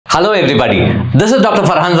Hello everybody, this is Dr.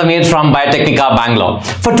 Farhan Zamir from Biotechnology, Bangalore.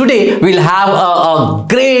 For today, we'll have a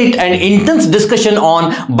great and intense discussion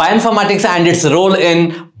on bioinformatics and its role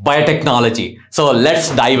in biotechnology. So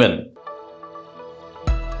let's dive in.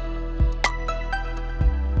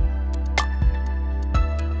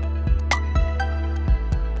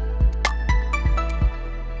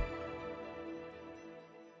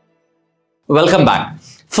 Welcome back.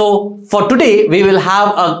 So for today, we will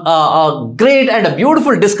have a great and a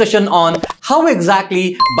beautiful discussion on how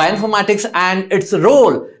exactly bioinformatics and its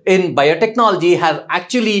role in biotechnology has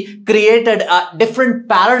actually created a different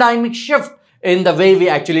paradigmic shift in the way we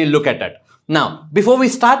actually look at it. Now, before we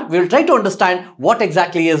start, we'll try to understand what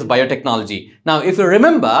exactly is biotechnology. Now, if you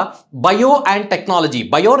remember, bio and technology.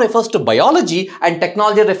 Bio refers to biology and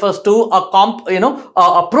technology refers to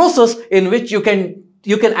a process in which you can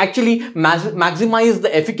actually maximize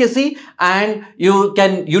the efficacy and you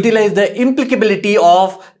can utilize the implicability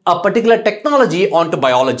of a particular technology onto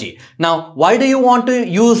biology. Now, why do you want to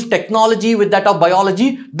use technology with that of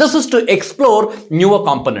biology? This is to explore newer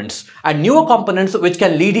components and newer components which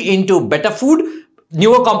can lead into better food,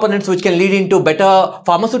 newer components which can lead into better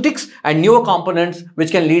pharmaceutics, and newer components which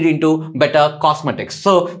can lead into better cosmetics.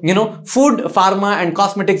 So, food, pharma and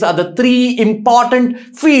cosmetics are the three important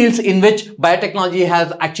fields in which biotechnology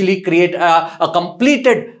has actually created a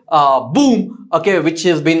completed boom, okay, which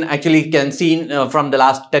has been actually seen from the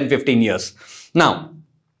last 10-15 years. Now,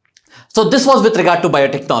 so this was with regard to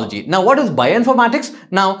biotechnology. Now, what is bioinformatics?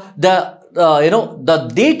 Now, the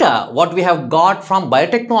data what we have got from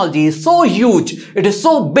biotechnology is so huge, it is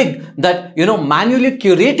so big that manually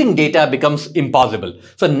curating data becomes impossible.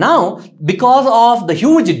 So now, because of the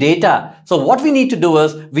huge data, so what we need to do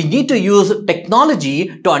is we need to use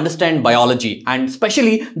technology to understand biology, and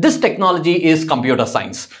especially this technology is computer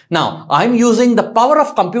science. Now, I'm using the power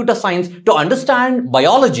of computer science to understand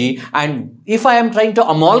biology, and if I am trying to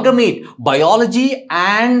amalgamate biology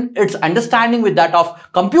and its understanding with that of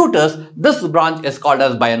computers, this branch is called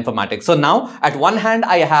as bioinformatics. So now, at one hand,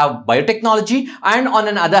 I have biotechnology, and on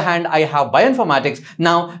another hand, I have bioinformatics.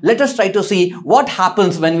 Now, let us try to see what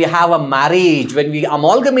happens when we have a marriage, when we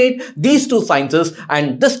amalgamate these two sciences,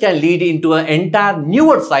 and this can lead into an entire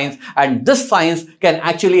newer science, and this science can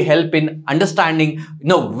actually help in understanding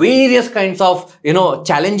various kinds of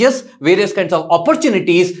challenges, various kinds of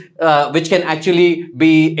opportunities which can actually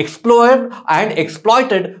be explored and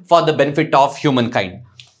exploited for the benefit of humankind.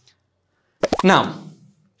 Now,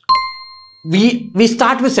 we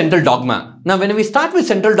start with central dogma. Now, when we start with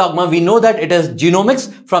central dogma, we know that it is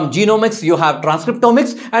genomics. From genomics, you have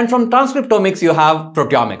transcriptomics, and from transcriptomics, you have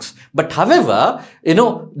proteomics. But however,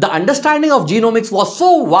 the understanding of genomics was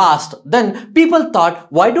so vast, then people thought,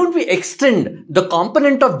 why don't we extend the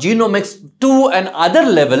component of genomics to another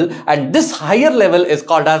level, and this higher level is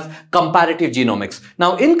called as comparative genomics.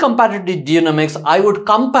 Now, in comparative genomics, I would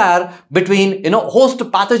compare between,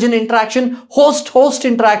 host-pathogen interaction, host-host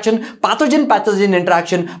interaction, pathogen-pathogen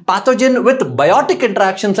interaction, pathogen with biotic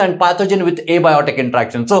interactions, and pathogen with abiotic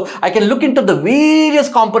interactions. So I can look into the various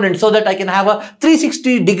components so that I can have a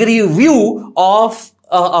 360-degree view of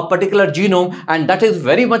a particular genome, and that is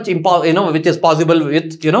very much which is possible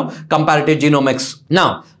with comparative genomics.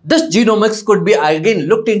 Now, this genomics could be again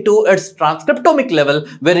looked into its transcriptomic level,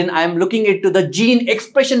 wherein I am looking into the gene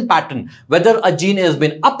expression pattern, whether a gene has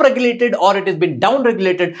been upregulated or it has been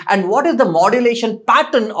downregulated, and what is the modulation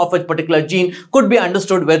pattern of a particular gene could be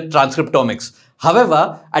understood with transcriptomics.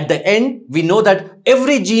 However, at the end, we know that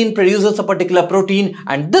every gene produces a particular protein,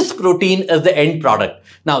 and this protein is the end product.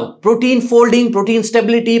 Now, protein folding, protein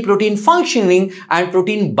stability, protein functioning, and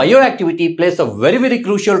protein bioactivity plays a very, very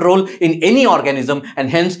crucial role in any organism, and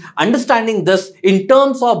hence understanding this in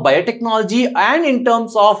terms of biotechnology and in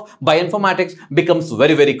terms of bioinformatics becomes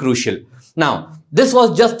very, very crucial. Now, this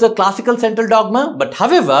was just the classical central dogma, but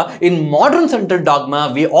however, in modern central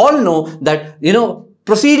dogma, we all know that,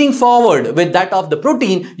 proceeding forward with that of the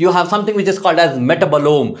protein, you have something which is called as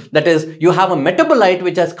metabolome. That is, you have a metabolite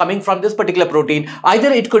which is coming from this particular protein. Either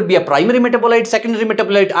it could be a primary metabolite, secondary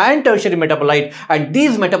metabolite, and tertiary metabolite, and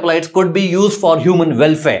these metabolites could be used for human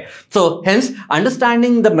welfare. So hence,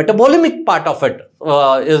 understanding the metabolomic part of it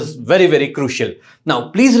is very, very crucial. Now,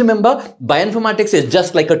 please remember, bioinformatics is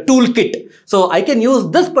just like a toolkit. So I can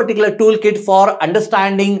use this particular toolkit for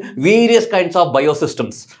understanding various kinds of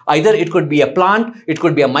biosystems. Either it could be a plant, it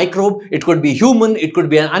could be a microbe, it could be human, it could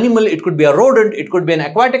be an animal, it could be a rodent, it could be an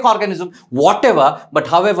aquatic organism, whatever. But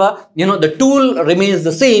however, the tool remains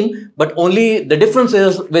the same, but only the difference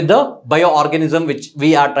is with the bioorganism which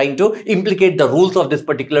we are trying to implicate the rules of this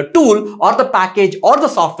particular tool or the package or the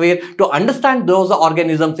software to understand those the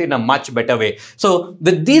organisms in a much better way. So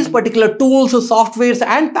with these particular tools, softwares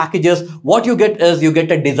and packages, what you get is you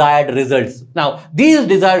get a desired results. Now these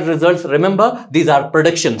desired results, remember, these are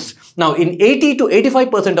predictions. Now in 80 to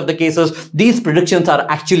 85% of the cases, these predictions are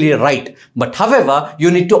actually right. But however,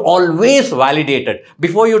 you need to always validate it.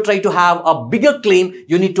 Before you try to have a bigger claim,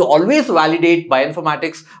 you need to always validate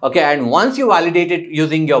bioinformatics. Okay, and once you validate it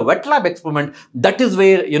using your wet lab experiment, that is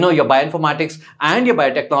where your bioinformatics and your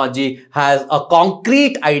biotechnology has a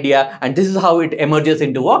concrete idea, and this is how it emerges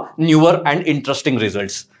into a newer and interesting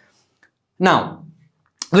results. Now,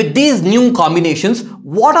 with these new combinations,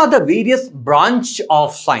 what are the various branch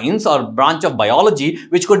of science or branch of biology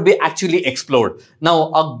which could be actually explored?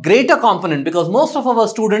 Now, a greater component, because most of our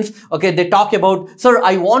students, okay, they talk about, sir,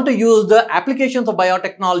 I want to use the applications of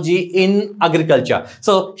biotechnology in agriculture.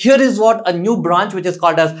 So here is what a new branch which is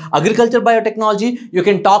called as agriculture biotechnology. You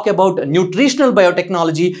can talk about nutritional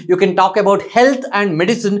biotechnology. You can talk about health and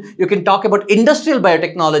medicine. You can talk about industrial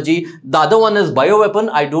biotechnology. The other one is bioweapon.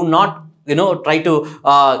 I do not try to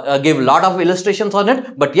give a lot of illustrations on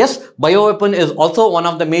it, but yes, bioweapon is also one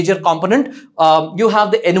of the major component. You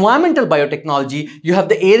have the environmental biotechnology, you have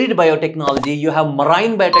the arid biotechnology, you have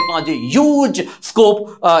marine biotechnology, huge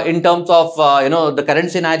scope in terms of the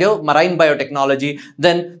current scenario, marine biotechnology.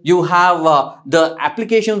 Then you have the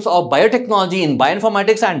applications of biotechnology in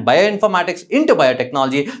bioinformatics and bioinformatics into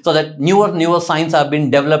biotechnology, so that newer science have been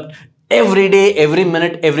developed every day, every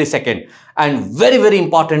minute, every second. And very, very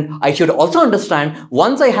important, I should also understand,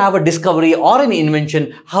 once I have a discovery or an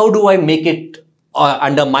invention, how do I make it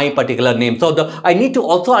under my particular name? So I need to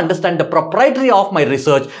also understand the proprietary of my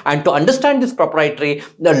research, and to understand this proprietary,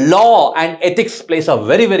 the law and ethics plays a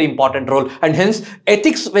very, very important role. And hence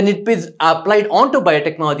ethics, when it is applied onto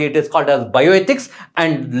biotechnology, it is called as bioethics,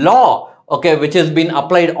 and law, okay, which has been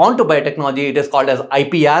applied onto biotechnology, it is called as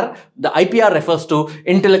IPR. The IPR refers to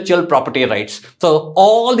intellectual property rights. So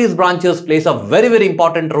all these branches plays a very, very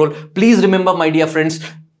important role. Please remember, my dear friends,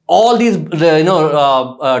 all these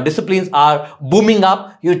disciplines are booming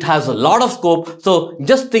up. It has a lot of scope. So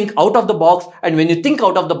just think out of the box, and when you think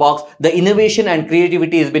out of the box, the innovation and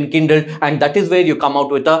creativity has been kindled, and that is where you come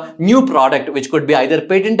out with a new product which could be either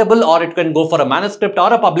patentable, or it can go for a manuscript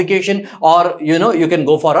or a publication, or you can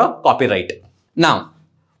go for a copyright. Now,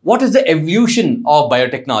 what is the evolution of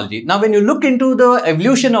biotechnology? Now, when you look into the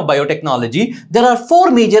evolution of biotechnology, there are four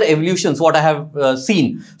major evolutions what I have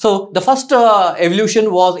seen. So the first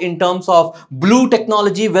evolution was in terms of blue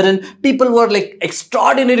technology, wherein people were like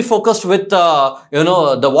extraordinarily focused with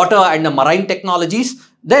the water and the marine technologies.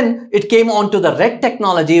 Then it came on to the red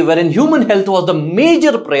technology, wherein human health was the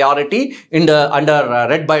major priority under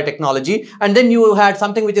red biotechnology. And then you had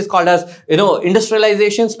something which is called as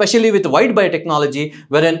industrialization, especially with white biotechnology,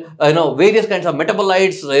 wherein various kinds of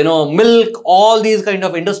metabolites, milk, all these kind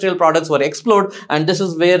of industrial products were explored. And this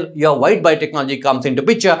is where your white biotechnology comes into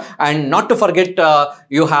picture. And not to forget,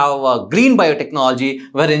 you have green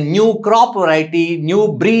biotechnology, wherein new crop variety,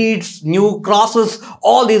 new breeds, new crosses,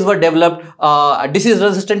 all these were developed.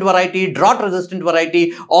 Disease resistant variety, drought resistant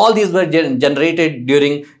variety, all these were generated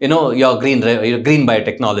during your green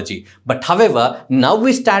biotechnology. But however, now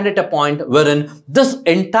we stand at a point wherein this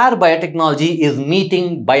entire biotechnology is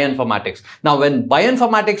meeting bioinformatics. Now when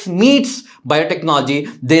bioinformatics meets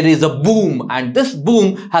biotechnology, there is a boom, and this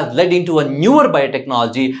boom has led into a newer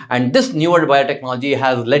biotechnology, and this newer biotechnology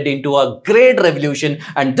has led into a great revolution,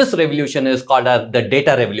 and this revolution is called as the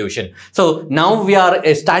data revolution. So now we are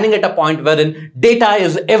standing at a point wherein data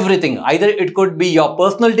is everything. Either it could be your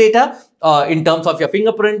personal data in terms of your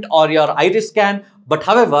fingerprint or your iris scan, but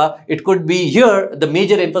however, it could be here, the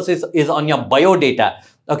major emphasis is on your bio data.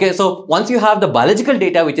 Okay, so once you have the biological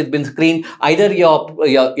data which has been screened, either your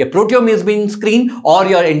proteome has been screened or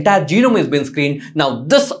your entire genome has been screened, now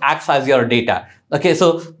this acts as your data. Okay,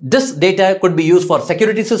 so this data could be used for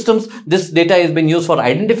security systems. This data has been used for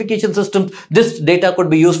identification systems. This data could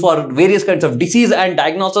be used for various kinds of disease and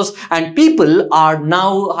diagnosis. And people are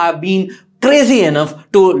now have been crazy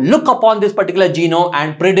enough to look upon this particular genome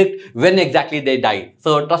and predict when exactly they die.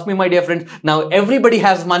 So trust me, my dear friends, now everybody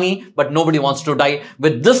has money, but nobody wants to die.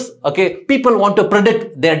 With this, okay, people want to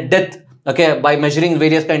predict their death, okay, by measuring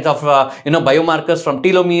various kinds of biomarkers from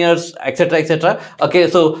telomeres, etc., etc. Okay,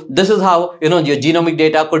 so this is how your genomic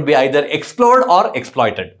data could be either explored or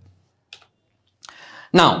exploited.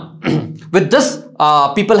 Now with this,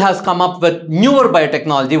 people has come up with newer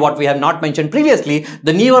biotechnology, what we have not mentioned previously.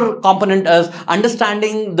 The newer component is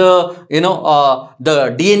understanding the,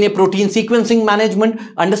 the DNA protein sequencing management,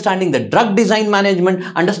 understanding the drug design management,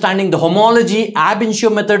 understanding the homology, ab initio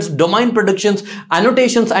methods, domain predictions,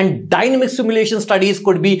 annotations, and dynamic simulation studies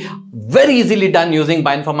could be very easily done using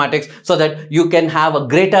bioinformatics, so that you can have a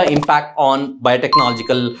greater impact on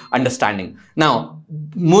biotechnological understanding. Now,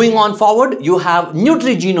 moving on forward, you have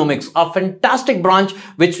nutrigenomics, a fantastic branch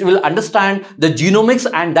which will understand the genomics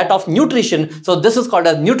and that of nutrition. So this is called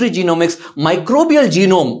as nutrigenomics. Microbial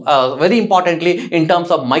genome, very importantly in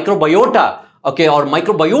terms of microbiota, okay, or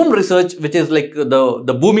microbiome research, which is like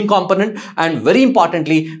the booming component. And very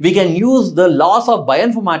importantly, we can use the laws of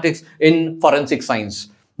bioinformatics in forensic science.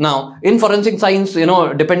 Now, in forensic science,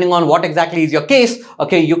 depending on what exactly is your case,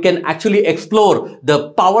 okay, you can actually explore the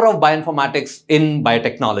power of bioinformatics in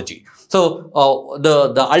biotechnology. So,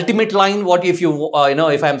 the ultimate line, what if you,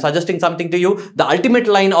 if I am suggesting something to you, the ultimate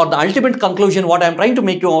line or the ultimate conclusion, what I am trying to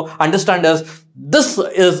make you understand is, this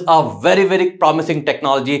is a very, very promising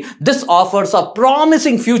technology. This offers a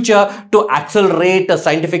promising future to accelerate the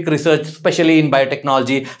scientific research, especially in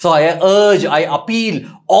biotechnology. So I appeal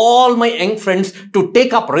all my young friends to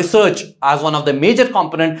take up research as one of the major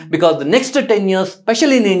components, because the next 10 years,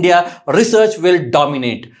 especially in India, research will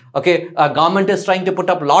dominate. Okay, government is trying to put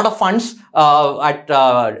up a lot of funds at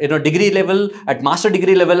degree level, at master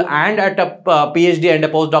degree level, and at a PhD and a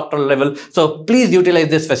postdoctoral level. So please utilize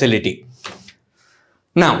this facility.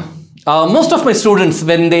 Now, most of my students,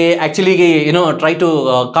 when they actually, try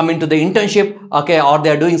to come into the internship, okay, or they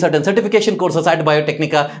are doing certain certification courses at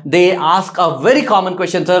Biotecnica, they ask a very common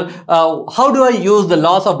question, sir, how do I use the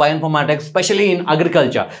laws of bioinformatics, especially in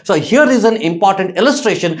agriculture? So here is an important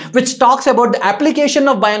illustration which talks about the application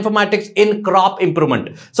of bioinformatics in crop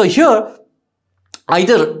improvement. So here,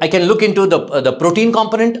 either I can look into the protein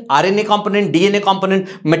component, RNA component, DNA component,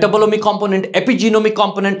 metabolomic component, epigenomic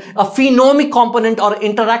component, a phenomic component, or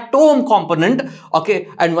interactome component. Okay,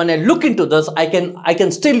 and when I look into this, I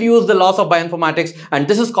can still use the laws of bioinformatics, and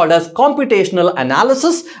this is called as computational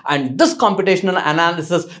analysis. And this computational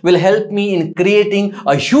analysis will help me in creating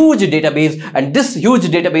a huge database, and this huge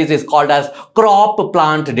database is called as crop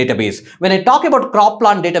plant database. When I talk about crop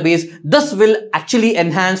plant database, this will actually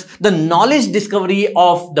enhance the knowledge discovery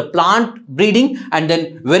of the plant breeding, and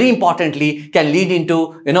then very importantly can lead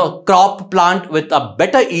into crop plant with a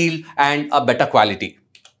better yield and a better quality.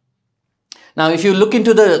 Now, if you look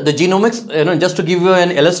into the genomics, just to give you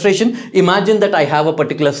an illustration, imagine that I have a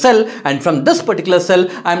particular cell, and from this particular cell,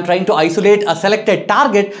 I am trying to isolate a selected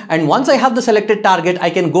target. And once I have the selected target, I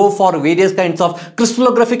can go for various kinds of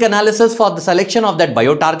crystallographic analysis for the selection of that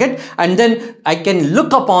biotarget. And then I can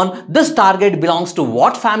look upon this target belongs to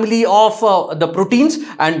what family of the proteins.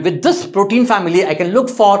 And with this protein family, I can look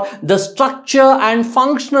for the structure and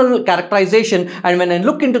functional characterization. And when I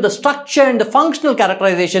look into the structure and the functional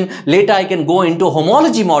characterization, later I can go into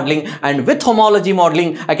homology modeling, and with homology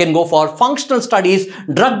modeling I can go for functional studies,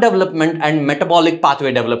 drug development, and metabolic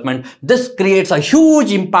pathway development. This creates a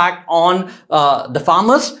huge impact on the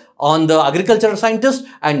farmers, on the agricultural scientists,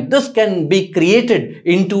 and this can be created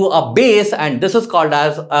into a base, and this is called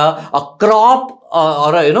as a crop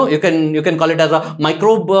or you can call it as a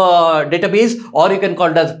microbe database, or you can call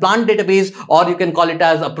it as plant database, or you can call it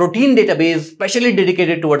as a protein database specially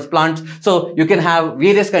dedicated towards plants. So you can have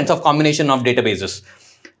various kinds of combination of databases.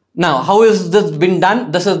 Now, how has this been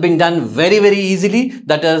done? This has been done very, very easily.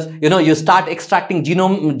 That is, you start extracting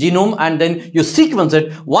genome and then you sequence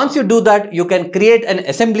it. Once you do that, you can create an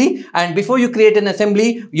assembly. And before you create an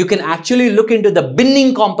assembly, you can actually look into the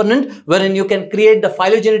binning component, wherein you can create the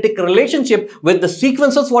phylogenetic relationship with the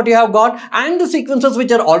sequences what you have got and the sequences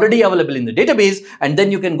which are already available in the database. And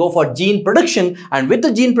then you can go for gene prediction. And with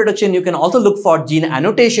the gene prediction, you can also look for gene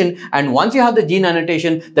annotation. And once you have the gene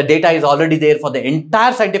annotation, the data is already there for the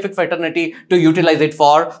entire scientific fraternity to utilize it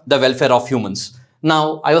for the welfare of humans.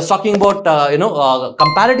 Now, I was talking about,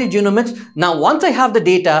 comparative genomics. Now, once I have the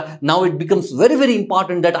data, now it becomes very, very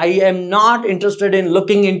important that I am not interested in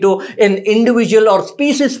looking into an individual or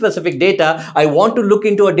species specific data. I want to look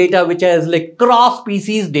into a data which has like cross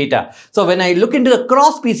species data. So when I look into the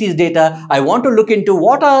cross species data, I want to look into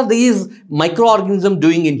what are these microorganisms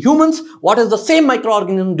doing in humans, what is the same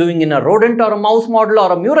microorganism doing in a rodent or a mouse model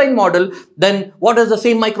or a murine model, then what is the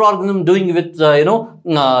same microorganism doing with,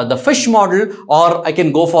 the fish model or or I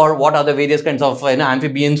can go for what are the various kinds of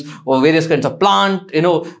amphibians or various kinds of plant.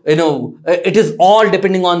 It is all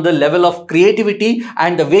depending on the level of creativity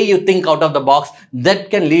and the way you think out of the box that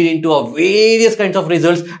can lead into a various kinds of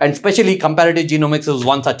results, and especially comparative genomics is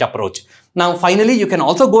one such approach. Now finally you can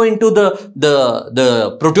also go into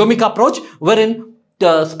the proteomic approach, wherein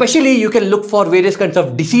especially you can look for various kinds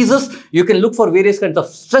of diseases, you can look for various kinds of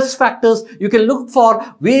stress factors, you can look for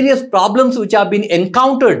various problems which have been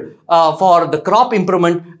encountered for the crop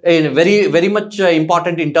improvement, in very much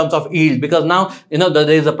important in terms of yield, because now there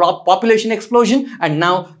is a population explosion, and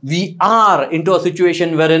now we are into a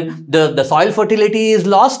situation wherein the soil fertility is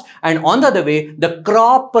lost, and on the other way the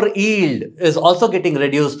crop per yield is also getting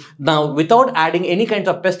reduced. Now without adding any kinds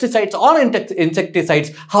of pesticides or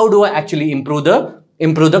insecticides, how do I actually improve the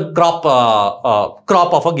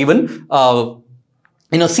crop of a given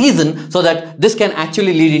season, so that this can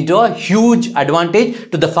actually lead into a huge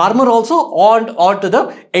advantage to the farmer also, or to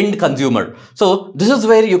the end consumer. So this is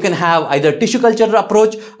where you can have either tissue culture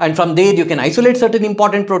approach, and from there you can isolate certain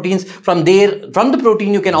important proteins. From the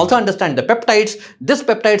protein you can also understand the peptides. These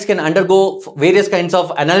peptides can undergo various kinds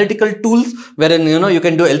of analytical tools, wherein you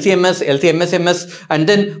can do LCMS, LCMS, and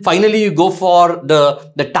then finally you go for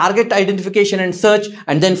the target identification and search,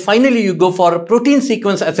 and then finally you go for protein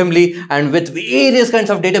sequence assembly, and with various kinds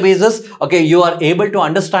of databases, okay, you are able to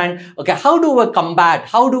understand, okay, how do I combat,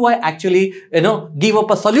 how do I actually give up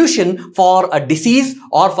a solution for a disease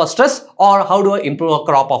or for stress, or how do I improve a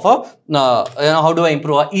crop of how do I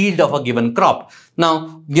improve a yield of a given crop.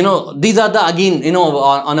 Now these are the, again,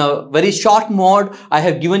 on a very short mode I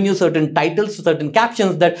have given you certain titles, certain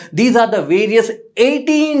captions, that these are the various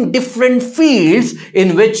 18 different fields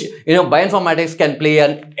in which bioinformatics can play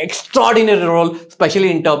an extraordinary role,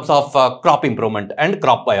 especially in terms of crop improvement and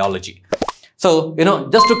crop biology. So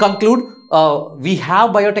just to conclude, we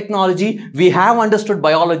have biotechnology, we have understood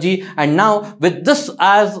biology, and now with this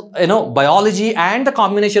as biology and the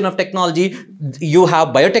combination of technology, you have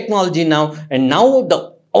biotechnology now, and now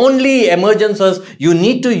the only emergence is you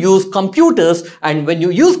need to use computers, and when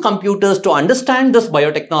you use computers to understand this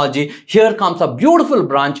biotechnology, here comes a beautiful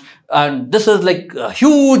branch, and this is like a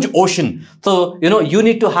huge ocean. So you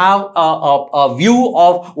need to have a view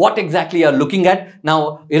of what exactly you're looking at.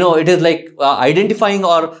 Now it is like identifying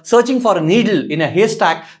or searching for a needle in a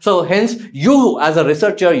haystack. So hence, you as a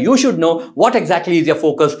researcher, you should know what exactly is your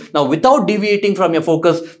focus. Now without deviating from your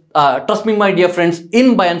focus, trust me my dear friends,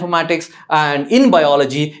 in bioinformatics and in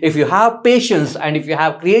biology, if you have patience and if you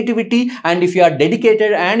have creativity and if you are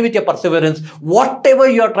dedicated and with your perseverance, whatever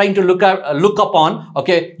you are trying to look upon,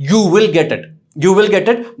 okay, you will get it. You will get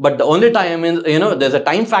it, but the only time is, there's a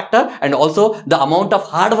time factor, and also the amount of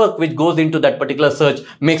hard work which goes into that particular search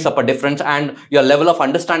makes up a difference, and your level of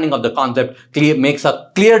understanding of the concept makes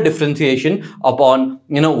a clear differentiation upon,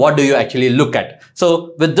 what do you actually look at.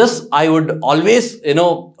 So with this, I would always,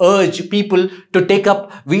 urge people to take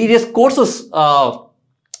up various courses,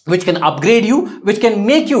 which can upgrade you, which can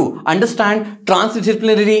make you understand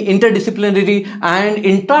transdisciplinary, interdisciplinary and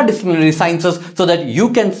interdisciplinary sciences, so that you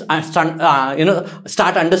can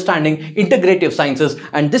start understanding integrative sciences.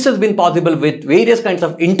 And this has been possible with various kinds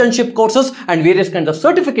of internship courses and various kinds of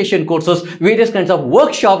certification courses, various kinds of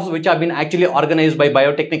workshops which have been actually organized by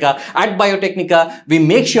Biotechnica. At Biotechnica, we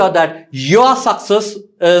make sure that your success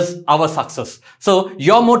is our success. So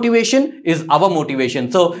your motivation is our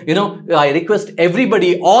motivation. So, I request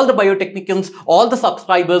everybody, all the biotechnicians, all the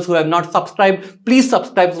subscribers who have not subscribed, please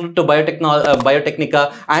subscribe to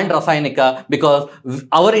Biotechnica and Rasayanika, because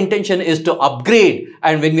our intention is to upgrade.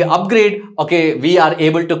 And when we upgrade, okay, we are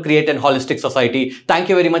able to create a holistic society. Thank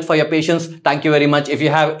you very much for your patience. Thank you very much. If you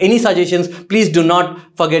have any suggestions, please do not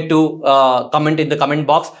forget to comment in the comment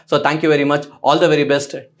box. So thank you very much. All the very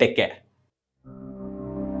best. Take care.